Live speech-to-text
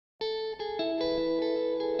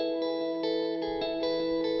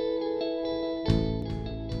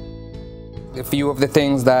A few of the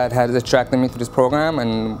things that had attracted me to this program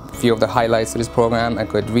and a few of the highlights to this program, I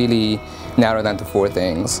could really narrow down to 4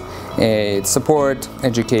 things. It's support,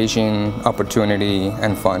 education, opportunity,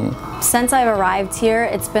 and fun. Since I've arrived here,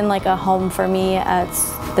 it's been like a home for me at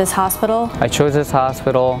this hospital. I chose this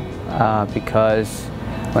hospital because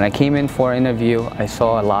when I came in for an interview, I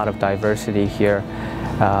saw a lot of diversity here.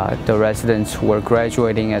 The residents who were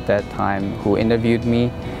graduating at that time who interviewed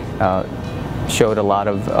me showed a lot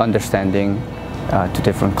of understanding to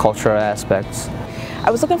different cultural aspects. I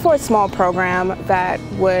was looking for a small program that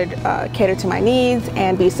would cater to my needs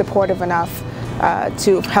and be supportive enough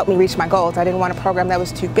to help me reach my goals. I didn't want a program that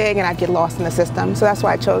was too big and I'd get lost in the system, so that's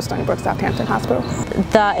why I chose Stony Brook Southampton Hospital.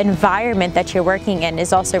 The environment that you're working in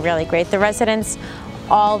is also really great. The residents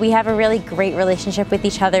we have a really great relationship with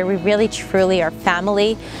each other. We really truly are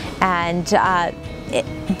family, and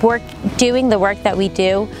doing the work that we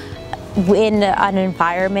do in an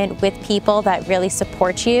environment with people that really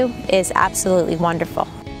support you is absolutely wonderful.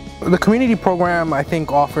 The community program, I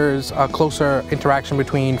think, offers a closer interaction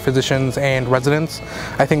between physicians and residents.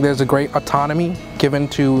 I think there's a great autonomy given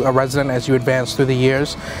to a resident as you advance through the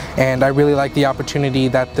years, and I really like the opportunity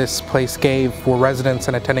that this place gave for residents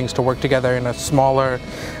and attendings to work together in a smaller,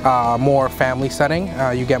 more family setting.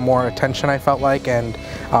 You get more attention, I felt like, and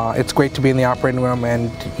it's great to be in the operating room,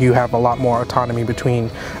 and you have a lot more autonomy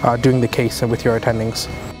between doing the case and with your attendings.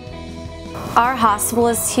 Our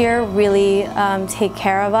hospitalists here really take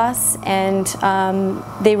care of us, and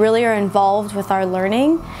they really are involved with our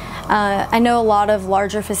learning. I know a lot of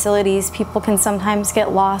larger facilities, people can sometimes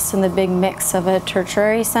get lost in the big mix of a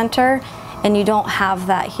tertiary center, and you don't have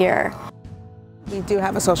that here. We do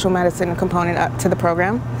have a social medicine component to the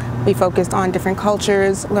program. We focused on different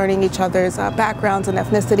cultures, learning each other's backgrounds and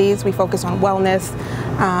ethnicities. We focus on wellness.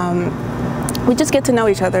 We just get to know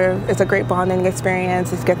each other. It's a great bonding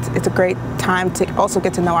experience. It's a great time to also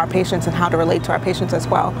get to know our patients and how to relate to our patients as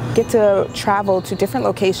well. Get to travel to different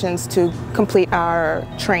locations to complete our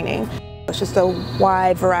training. It's just a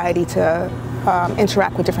wide variety to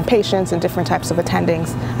interact with different patients and different types of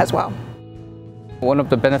attendings as well. One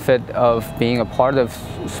of the benefits of being a part of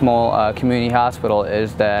small community hospital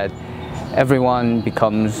is that everyone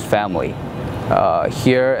becomes family.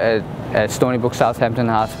 Here at Stony Brook Southampton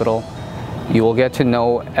Hospital, you will get to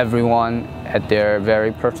know everyone at their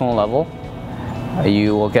very personal level.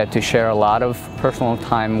 You will get to share a lot of personal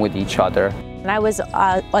time with each other. When I was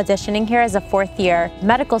auditioning here as a 4th-year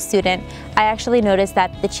medical student, I actually noticed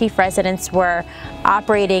that the chief residents were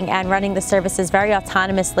operating and running the services very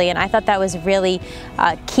autonomously, and I thought that was really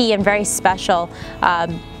key and very special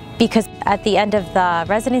because at the end of the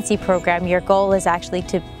residency program, your goal is actually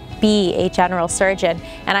to be a general surgeon,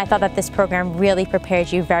 and I thought that this program really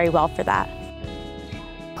prepared you very well for that.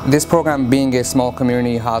 This program, being a small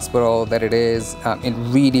community hospital that it is, it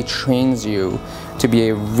really trains you to be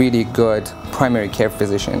a really good primary care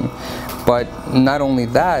physician. But not only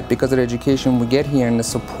that, because of the education we get here and the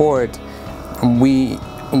support, we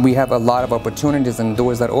have a lot of opportunities and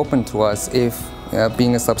doors that open to us if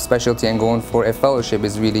being a subspecialty and going for a fellowship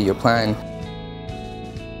is really your plan.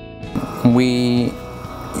 We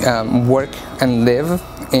work and live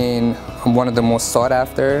in one of the most sought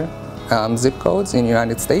after zip codes in the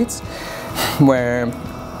United States, where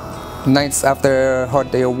nights after a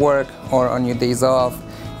hard day of work or on your days off,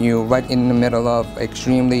 you're right in the middle of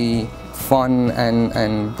extremely fun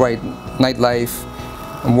and bright nightlife,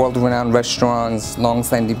 world-renowned restaurants, long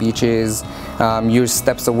sandy beaches. You're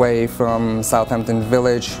steps away from Southampton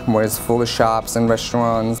Village, where it's full of shops and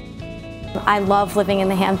restaurants. I love living in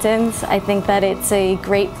the Hamptons. I think that it's a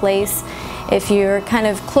great place if you're kind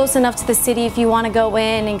of close enough to the city, if you want to go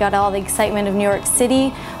in and got all the excitement of New York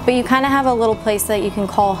City, but you kind of have a little place that you can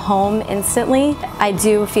call home instantly. I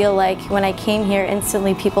do feel like when I came here,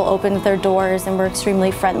 instantly people opened their doors and were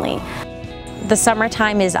extremely friendly. The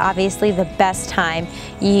summertime is obviously the best time.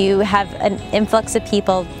 You have an influx of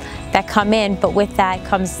people that come in, but with that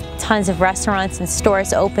comes tons of restaurants and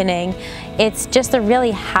stores opening. It's just a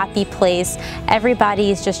really happy place.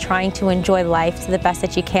 Everybody is just trying to enjoy life to the best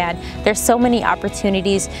that you can. There's so many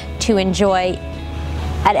opportunities to enjoy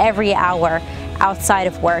at every hour outside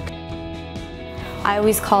of work. I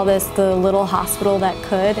always call this the little hospital that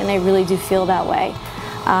could, and I really do feel that way.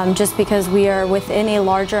 Just because we are within a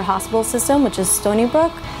larger hospital system, which is Stony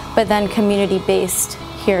Brook, but then community-based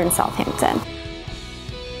here in Southampton.